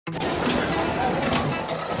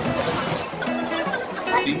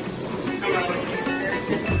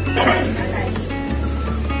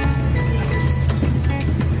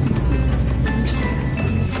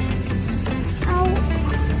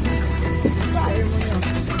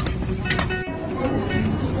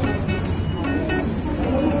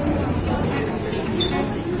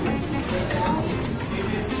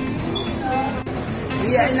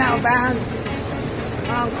bag.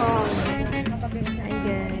 Hong Kong. Hi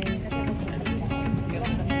guys.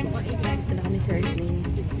 Ito na kami sa airplane.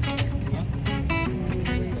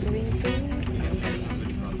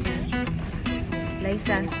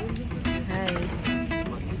 Liza. Hi.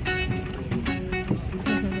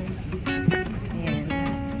 Ayan.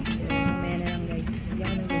 So, mamaya na lang guys. Hindi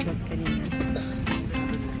ako nag-vlog kanina.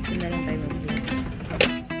 Ito na lang tayo mag-vlog.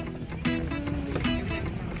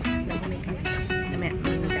 Mamaya.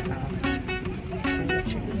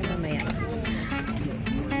 Mamaya.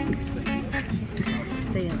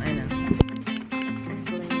 Ito yung ano.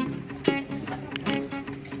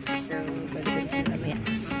 So, balik sa mamaya.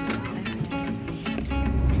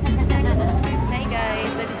 Hi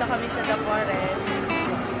guys, dito kami sa The Forest.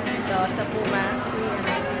 So, sa Puma.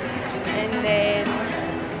 And then,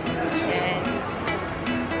 yan.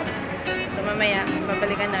 So, mamaya,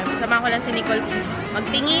 babalikan na. Sama ko lang si Nicole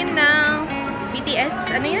magtingin ng BTS.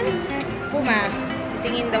 Ano yan? Puma.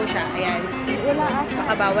 Tingin daw siya. Ayan. Wala ata.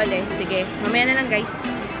 Makabawal eh. Sige, mamaya na lang guys.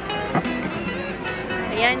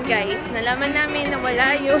 Ayan guys, nalaman namin na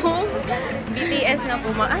wala yung BTS na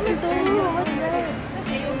Puma. Ano to? What's that?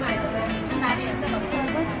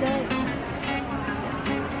 What's that?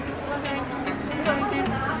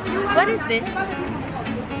 What is this?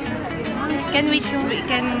 Can we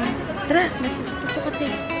can... Tara, let's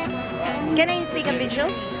take. Can I take a video?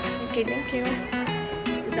 Okay, thank you.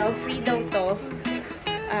 Daw, free daw to.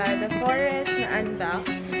 The Forest na unbox.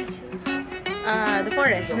 The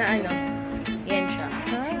Forest na ano. Yan siya.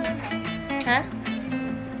 Ha?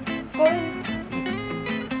 Cool.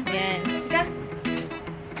 Yan. Ka.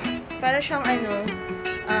 Para siyang ano.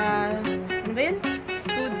 Ano ba yun?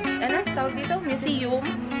 Ano? Tawag dito? Museum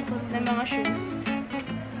ng mga shoes.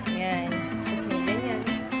 Yan. Tapos may ganyan.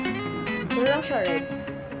 Cool lang siya, red.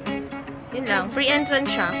 Yun lang. Free entrance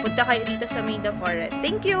siya. Punta kayo dito sa May The Forest.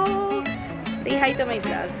 Thank you! Say hi to my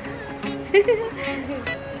vlog.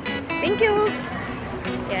 Thank you!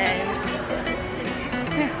 Yan.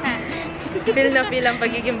 Feel na feel ang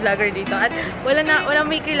pagiging vlogger dito. At walang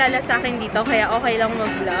may kilala sa akin dito. Kaya okay lang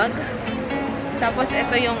mag-vlog. Tapos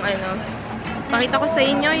ito yung ano. Pakita ko sa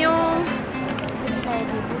inyo yung...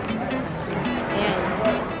 Ayan.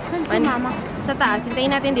 Saan si mama? Sa taas.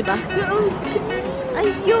 Hintayin natin, di ba?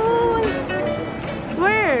 Ayun!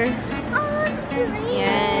 Where?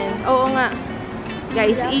 Ayan. Oo nga.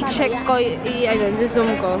 Guys, i-check ko.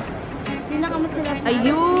 Zoom ko.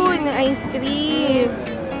 Ayun! Ice cream!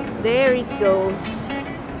 There it goes.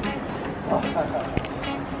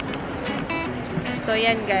 So,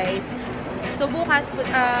 yan guys. So, bukas,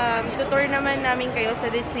 tutor naman namin kayo sa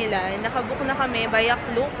Disneyland. Nakabook na kami by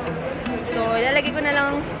Klook. So, ilalagay ko na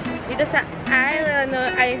lang dito sa,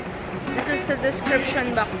 this is sa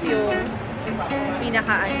description box yung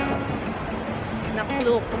pinaka, na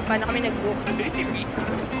Klook, kung paano kami nag-book.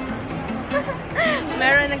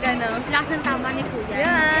 Meron na gano'n. Lakas ng tama ni Kuya.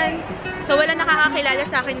 Yan. So, wala nakakakilala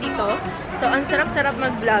sa akin dito. So, ang sarap-sarap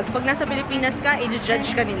mag-vlog. Pag nasa Pilipinas ka,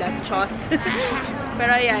 i-judge ka nila. Chos.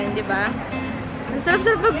 Pero ayan, di ba? Ang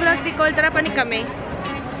sarap-sarap mag-vlog, Nicole. Tara, panik kami.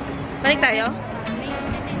 Panik tayo?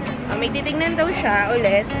 May titignan daw siya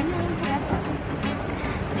ulit.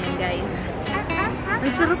 Ayan, guys.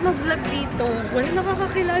 Ang sarap mag-vlog dito. Wala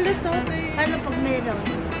nakakakilala sa akin. Ano pag meron?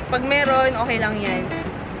 Pag meron, okay lang yan.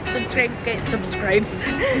 Subscribe kayo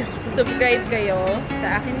sa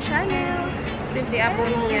akin channel. Simply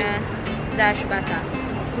Apple Dash Basa.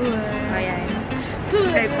 Ayan.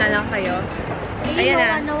 Subscribe na lang kayo. Ayan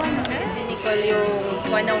na. Nicole yung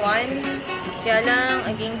 101. Kaya lang,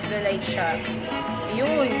 against the light siya.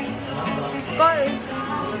 Ayun. Call.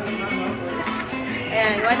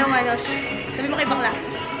 Ayan, 101. Sabi mo kay Bakla.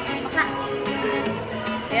 Bakla.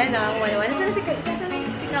 Ayan na, 101. Nasaan si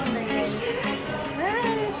Kang na yan?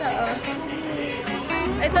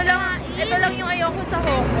 Ito lang yung ayoko sa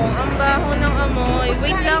Hongkong. Ang baho ng amoy.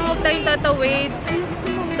 Wait lang, huwag tayong tatawid.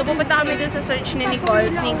 So, pupunta kami dun sa search ni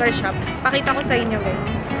Nicole, sneaker shop. Pakita ko sa inyo,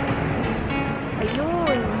 guys.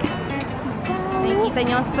 Ayun. Nakikita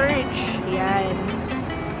niyo ang search. Yan.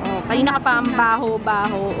 Oh, kanina ka pa ang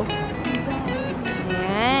baho-baho.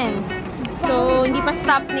 Yan. So, hindi pa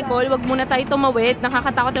stop, Nicole. Huwag muna tayo tumawid.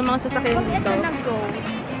 Nakakatakot yung mga sasakyan dito. Ito nag-go.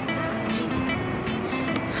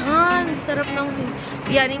 Sarap ng...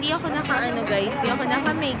 Yan, hindi ako naka-ano guys. Hindi ako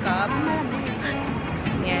naka-makeup.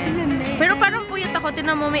 Yan. Pero parang puyat ako.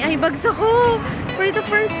 Tinan mo, may eye bags ako. For the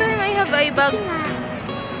first time, I have eye bags.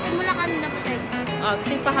 Simula kami na patay.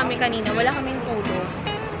 Gising pa kami kanina. Wala kaming tulog.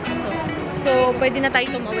 So, pwede na tayo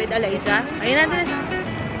tumawid, Eliza. Ayun na,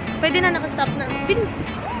 pwede na, nakastop na. Bilis!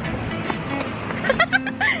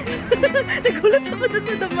 Nagulat ako na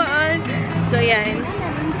sa damaan. So, yan.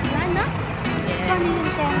 paano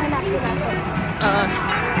yun kaya hanapin natin?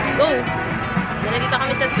 Go! So, nandito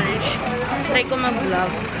kami sa search. Try ko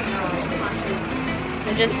mag-vlog.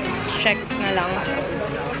 Just check na lang.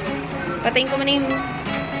 So, patayin ko muna yung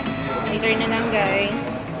later na lang, guys.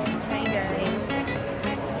 Hi, guys.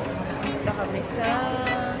 Dito kami sa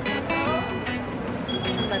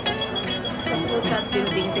sa Frutat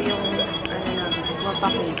building. Ito yung ano na,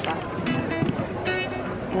 mapakita.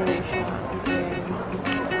 Ayan siya.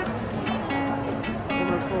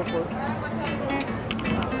 Focus.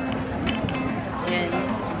 Ayan.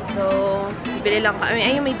 So, bibili lang kami.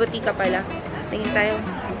 Ayun, may butika pala. Tingin tayo.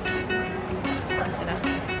 Tara.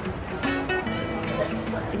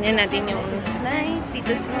 Tingnan natin yung night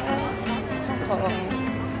dito sa Hongkong.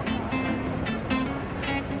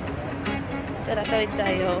 Tara, tawid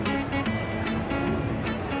tayo.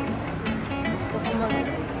 Gusto ko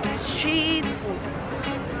mag-street food.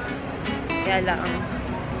 Kaya lang.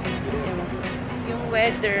 Yung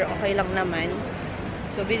weather, okay lang naman.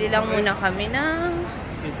 So, bili lang muna kami ng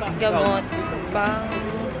gamot pang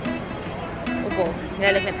ubo.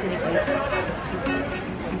 Nilalagnat si Nicole.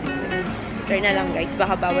 Turn na lang, guys.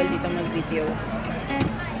 Baka bawal dito mag-video.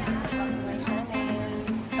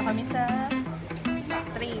 Ito kami sa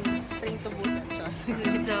train. Train to Busan.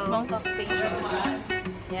 Hongkong Station.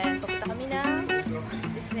 Yan. Papunta kami ng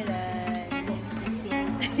Disneyland.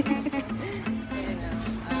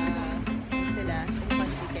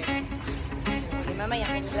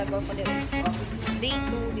 Mamaya, may nag-vlog ako ulit. Day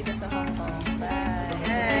 2 dito sa Hongkong. Bye!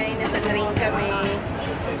 Hi! Nasa train kami.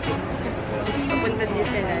 Papunta din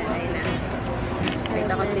sila. Ayun na.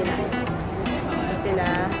 Nakita ko sila.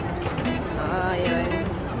 Sila. Yun.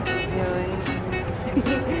 Yun.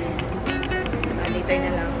 Later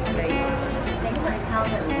na lang, guys.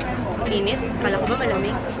 Init? Kala ko ba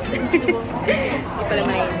malamig? Hindi pala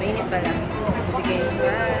mainit pala. Sige,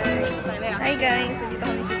 bye! Hi guys! Dito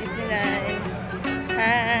kami sa Disneyland.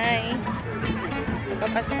 Hi! So,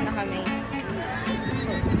 papasok na kami.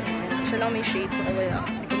 Siya lang may shades. So, wala.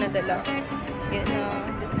 Hindi ko nadala. Yan na.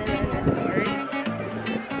 Disneyland Resort.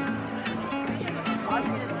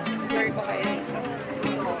 Tour ko kayo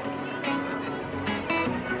dito.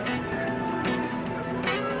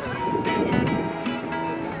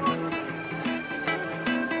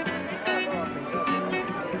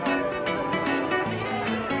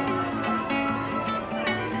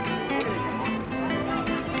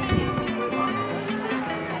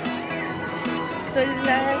 So,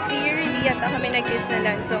 last year, hindi yata kami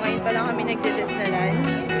nag-Disneyland. So, ngayon pa lang kami nag-Disneyland.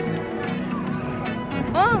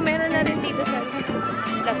 Oh, meron na rin dito sa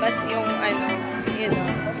labas yung, ano, yun o.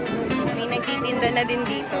 May nagtitinda na din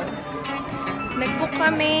dito. Nag-book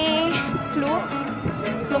kami, Klook.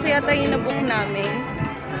 Klook yata yung na-book namin.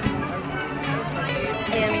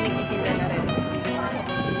 Ayan, may nagtitinda na rin.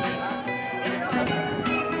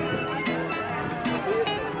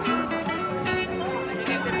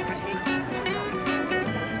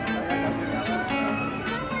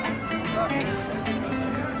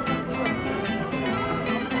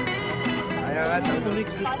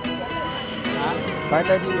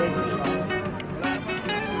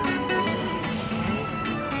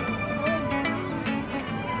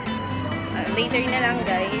 Later na lang,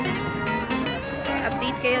 guys. So,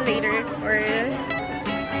 update kayo later for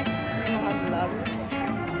mga vlogs.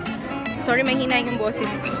 Sorry, may hina yung boses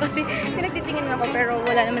ko kasi pinagtitingin ako pero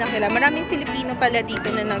wala naman nakilala. Maraming Filipino pala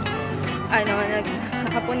dito na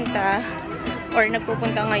nakapunta or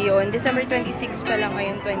nagpupunta ngayon. December 26 pa lang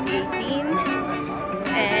ngayon, 2018.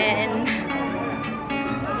 And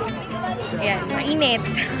ayan, mainit.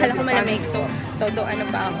 Kala ko malamig. So, todo ano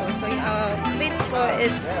pa ako. So, yung outfit ko,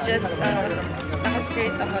 it's just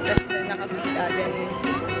naka-skirt ako, tapos naka-fila. Then,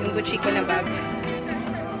 yung Gucci ko na bag.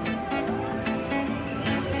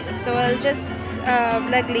 So, I'll just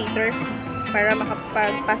vlog later para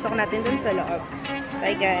makapagpasok natin dun sa loob.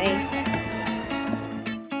 Bye, guys!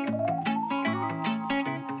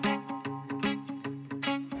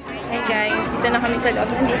 Hi guys, dito na kami sa loob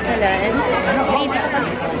ng Disneyland. Dito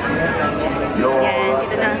kami. Yan,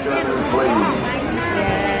 dito na.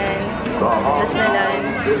 Yan. Disneyland.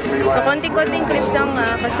 So, konting-konting clips lang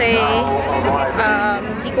nga kasi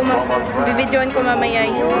bibidyoan ko mamaya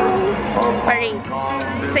yung parade.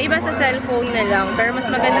 Sa iba sa cellphone na lang, pero mas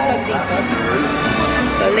maganda pag dito.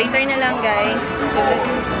 So, later na lang guys. So,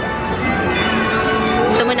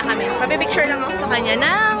 ito muna kami. Papipicture lang ako sa kanya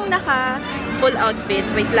ng naka-full outfit.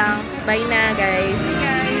 Wait lang. Bye na, guys.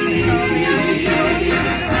 Hey, guys.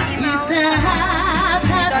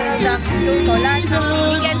 Donald Duck, Luto, lahat ng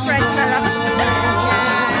weekend friends na lang.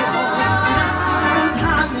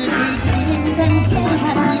 Greetings and get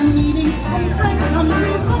happy meetings and friends come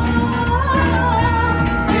to call.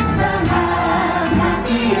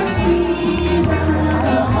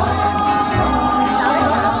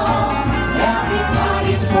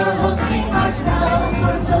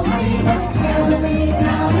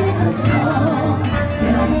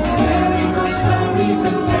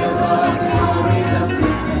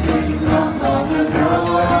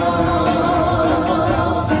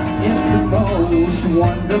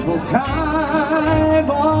 time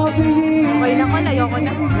of the year. Okay na ko, ayoko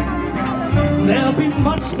na. There'll be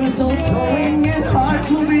much mistletoeing and hearts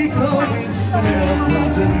will be glowing.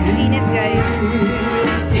 Init, guys.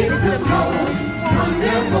 It's the most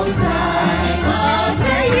wonderful time of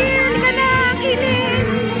the year. Halika na, ang init.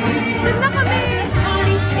 Doon na kami.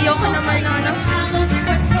 Ayoko naman na ano.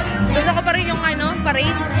 Gusto ko pa rin yung ano,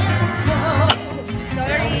 parade.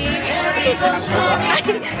 Sorry. Ay,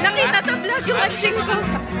 nakita sa vlog yung watching ko.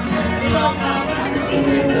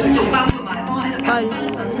 Call.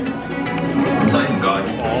 唔使唔該。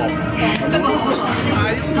不過好彩，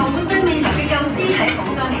牛頓對未來嘅構思喺好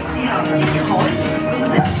多年之後先可以公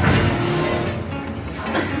成。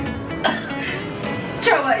卓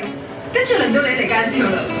慧，跟住輪到你嚟介紹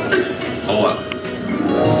啦。好啊，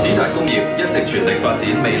史達工業一直全力發展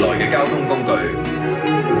未來嘅交通工具。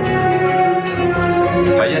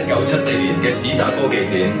喺1974年嘅史達科技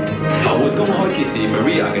展，頭活公開揭示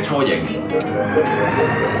Maria 嘅初型。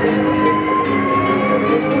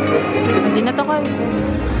Hindi na to ko.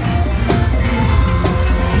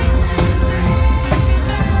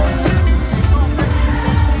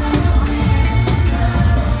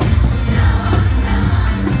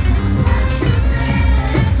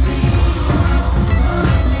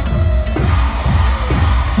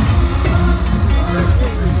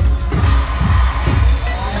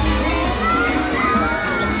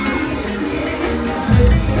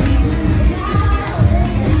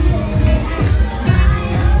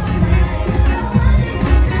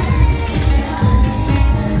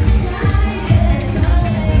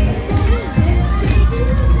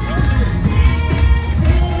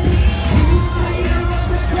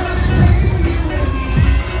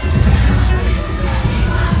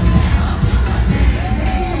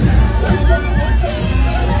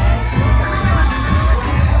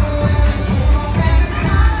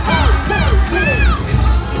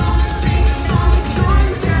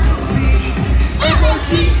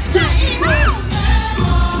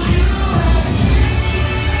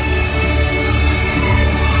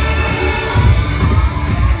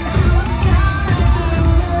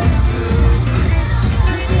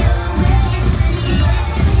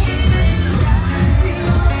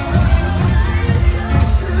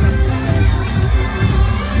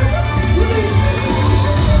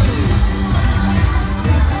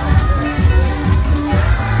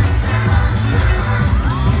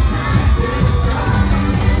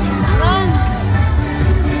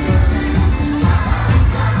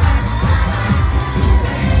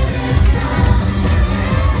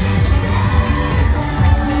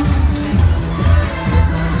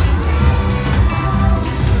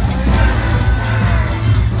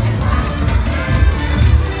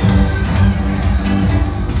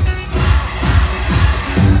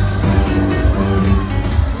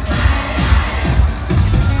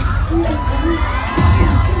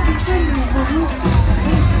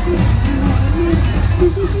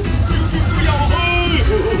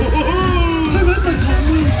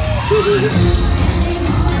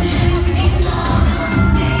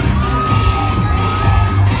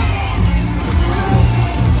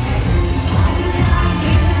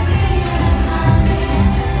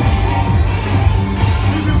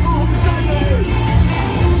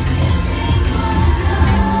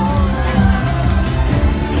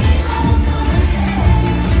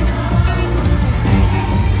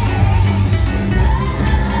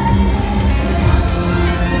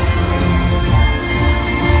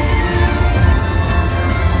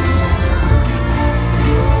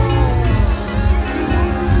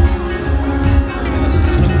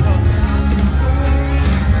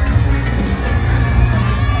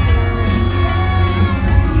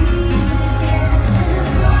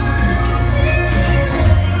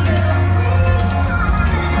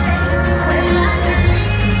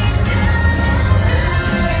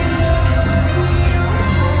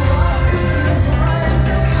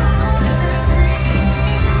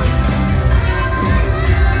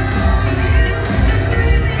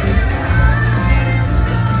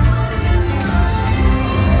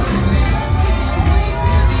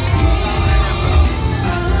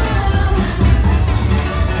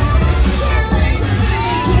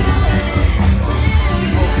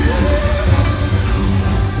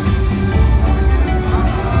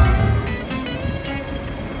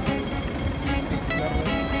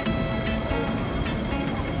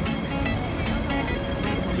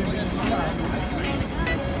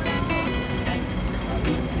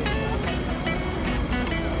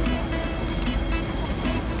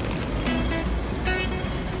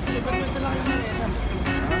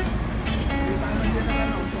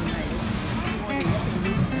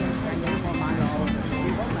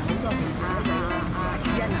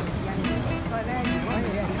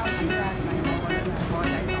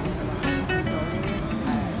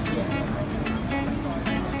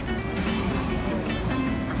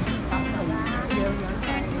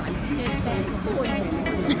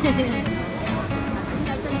 It's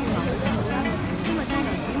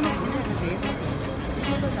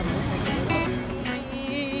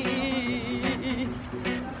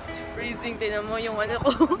freezing. Tingnan mo yung ano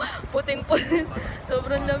ko. Puting-puting.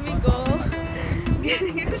 Sobrang lamig ko.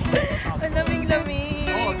 Ang lamig-lamig.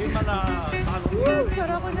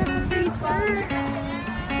 Para ako nasa freezer.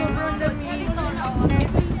 Sobrang lamig. Oh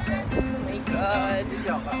my God.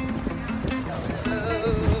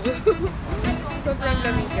 Sobrang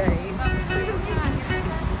lamig, guys.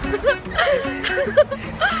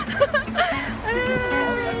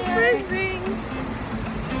 Freezing.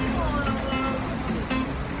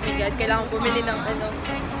 Oh my God, kailangan bumili ng ano.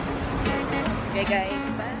 Okay, guys.